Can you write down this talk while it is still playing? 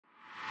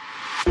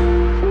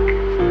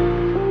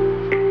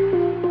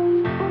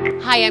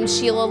Hi, I'm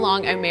Sheila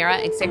Long O'Mara,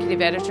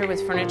 Executive Editor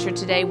with Furniture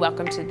Today.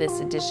 Welcome to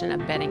this edition of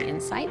Bedding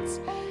Insights.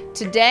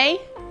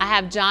 Today, I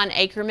have John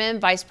Ackerman,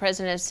 Vice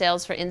President of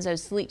Sales for Enso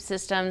Sleep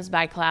Systems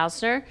by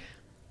Klaussner.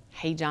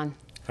 Hey, John.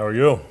 How are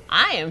you?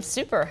 I am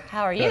super.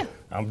 How are you?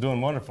 I'm doing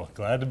wonderful.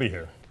 Glad to be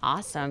here.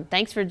 Awesome.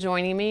 Thanks for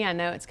joining me. I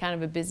know it's kind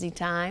of a busy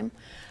time.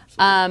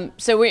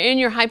 So we're in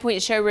your High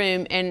Point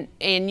showroom,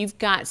 and you've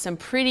got some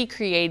pretty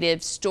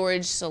creative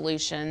storage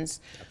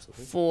solutions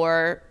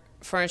for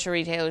furniture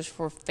retailers,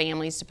 for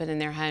families to put in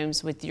their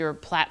homes with your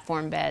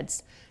platform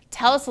beds.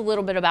 Tell us a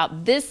little bit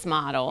about this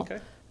model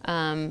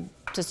to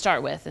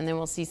start with, and then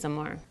we'll see some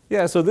more.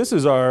 Yeah, so this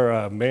is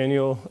our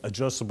manual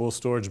adjustable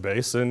storage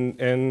base,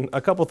 and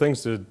a couple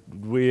things that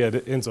we at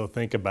Enso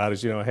think about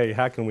is, hey,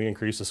 how can we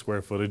increase the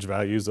square footage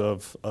values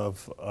of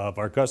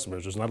our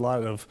customers? There's not a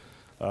lot of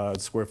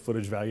square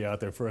footage value out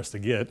there for us to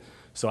get,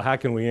 so how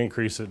can we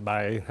increase it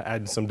by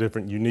adding some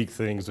different unique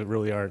things that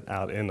really aren't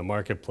out in the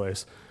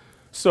marketplace?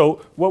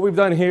 So what we've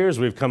done here is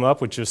we've come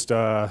up with just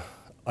an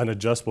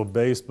adjustable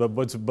base, but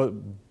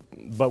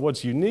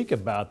what's unique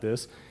about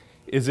this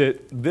is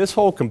that this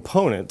whole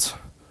component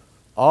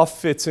all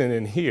fits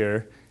in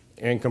here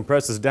and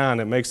compresses down.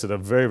 It makes it a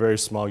very, very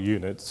small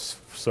unit.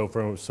 So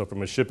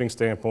from a shipping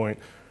standpoint,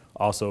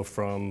 also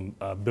from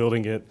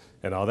building it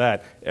and all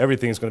that,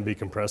 everything's going to be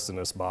compressed in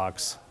this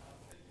box.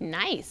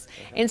 Nice.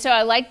 And so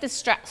I like the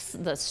slats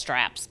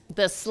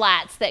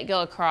that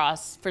go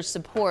across for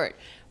support.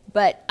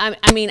 But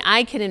I mean,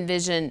 I could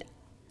envision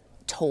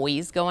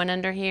toys going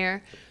under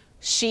here,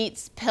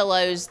 sheets,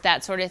 pillows,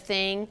 that sort of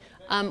thing.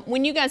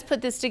 When you guys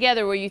put this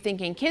together, were you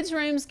thinking kids'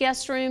 rooms,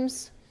 guest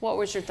rooms? What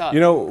was your thought?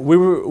 We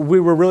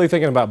were really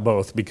thinking about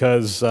both,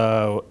 because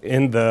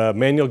in the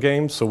manual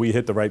game, so we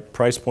hit the right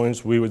price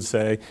points, we would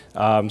say.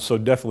 So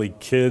definitely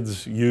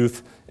kids,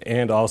 youth,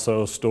 and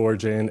also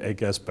storage in a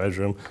guest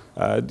bedroom.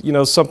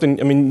 Something.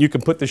 I mean, you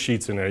can put the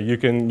sheets in there. You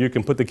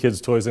can put the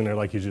kids' toys in there,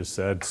 like you just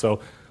said.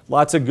 So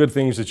lots of good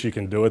things that you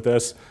can do with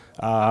this,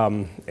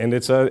 and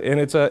it's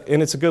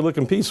a good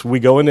looking piece. We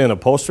go in and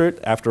upholster it.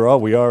 After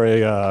all, we are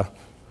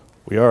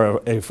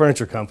a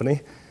furniture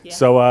company.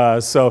 Yeah.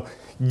 So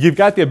you've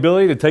got the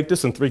ability to take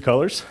this in 3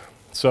 colors.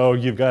 So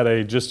you've got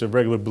just a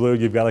regular blue,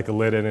 you've got like a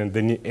linen,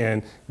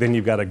 and then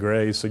you've got a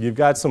gray. So you've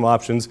got some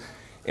options.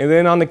 And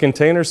then on the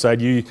container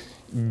side, you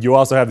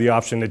also have the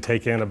option to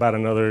take in about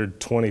another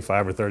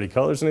 25 or 30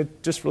 colors, and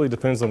it just really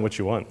depends on what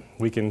you want.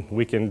 We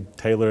can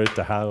tailor it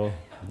to how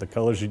the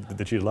colors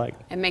that you like.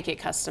 And make it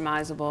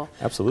customizable.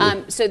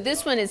 Absolutely. So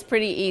this one is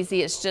pretty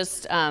easy. It's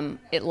just,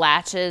 it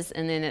latches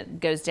and then it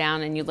goes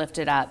down and you lift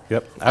it up.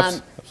 Yep,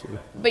 absolutely.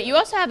 But you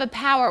also have a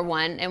power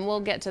one, and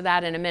we'll get to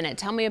that in a minute.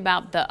 Tell me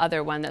about the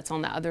other one that's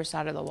on the other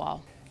side of the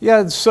wall.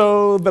 Yeah,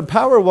 so the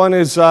power one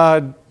is,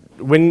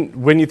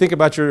 when you think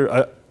about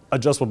your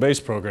adjustable base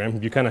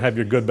program, you kind of have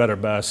your good, better,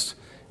 best.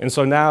 And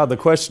so now the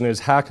question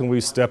is, how can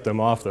we step them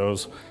off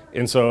those?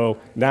 And so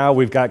now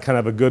we've got kind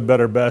of a good,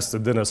 better, best,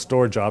 and then a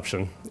storage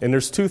option. And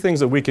there's 2 things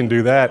that we can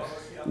do that.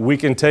 We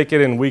can take it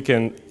and we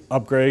can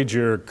upgrade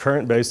your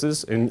current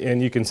bases,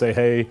 and you can say,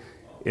 hey,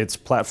 it's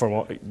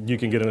platform. You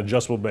can get an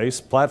adjustable base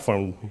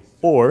platform,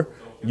 or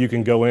you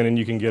can go in and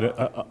you can get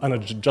an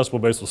adjustable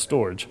base with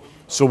storage.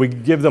 So we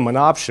give them an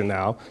option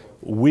now.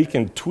 We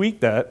can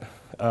tweak that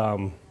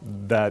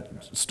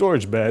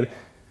storage bed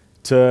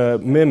to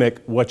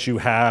mimic what you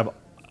have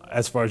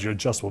as far as your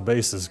adjustable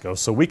bases go.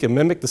 So we can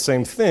mimic the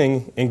same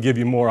thing and give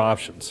you more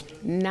options.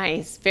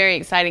 Nice, very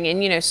exciting.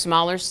 And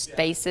smaller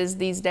spaces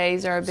these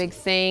days are a big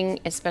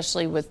thing,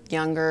 especially with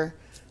younger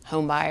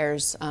home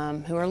buyers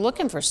who are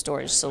looking for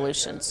storage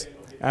solutions.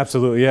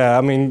 Absolutely, yeah.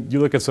 I mean, you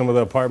look at some of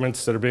the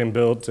apartments that are being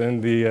built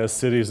in the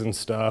cities and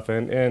stuff,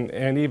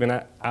 and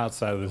even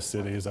outside of the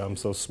cities,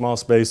 so small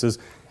spaces,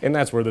 and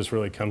that's where this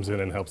really comes in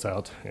and helps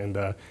out, and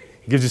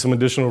gives you some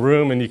additional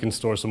room, and you can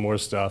store some more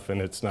stuff, and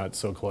it's not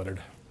so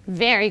cluttered.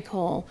 Very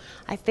cool.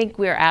 I think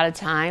we're out of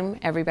time.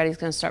 Everybody's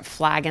going to start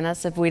flagging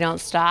us if we don't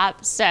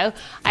stop. So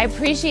I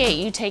appreciate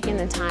you taking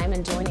the time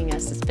and joining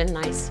us. It's been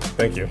nice.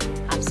 Thank you.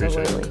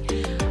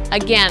 Absolutely.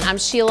 Again, I'm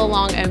Sheila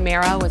Long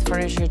O'Mara with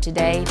Furniture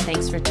Today.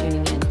 Thanks for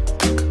tuning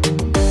in.